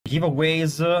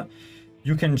giveaways.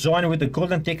 You can join with the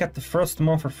golden ticket the first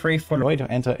month for free. For the way to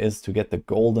enter is to get the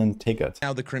golden ticket.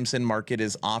 Now the Crimson Market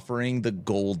is offering the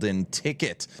golden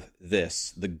ticket.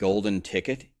 The golden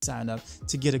ticket. Sign up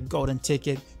to get a golden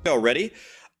ticket. Go, ready?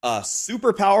 A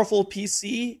super powerful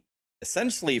PC,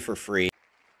 essentially for free.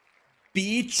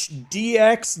 Beach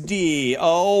DXD.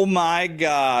 Oh my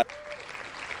god.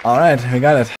 All right, we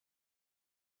got it.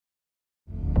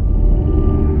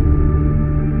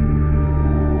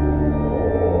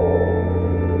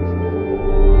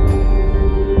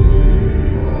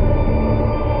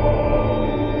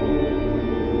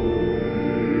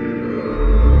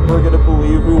 We're gonna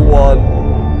believe who won.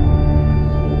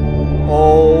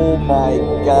 Oh my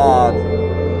god.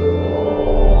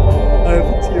 I have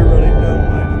a tear running down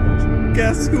my face.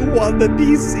 Guess who won the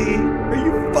PC? Are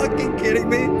you fucking kidding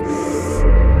me?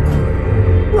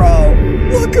 Bro,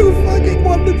 look who fucking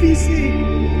won the PC.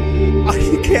 Oh,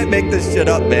 you can't make this shit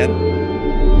up, man.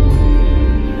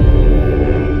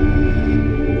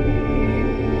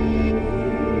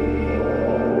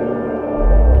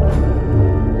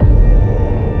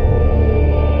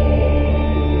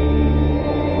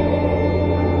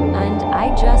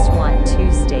 I just want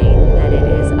to state that it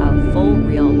is a full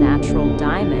real natural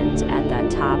diamond at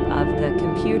the top of the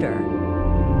computer.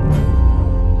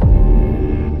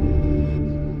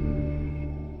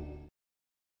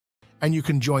 And you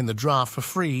can join the draft for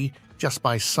free just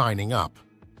by signing up.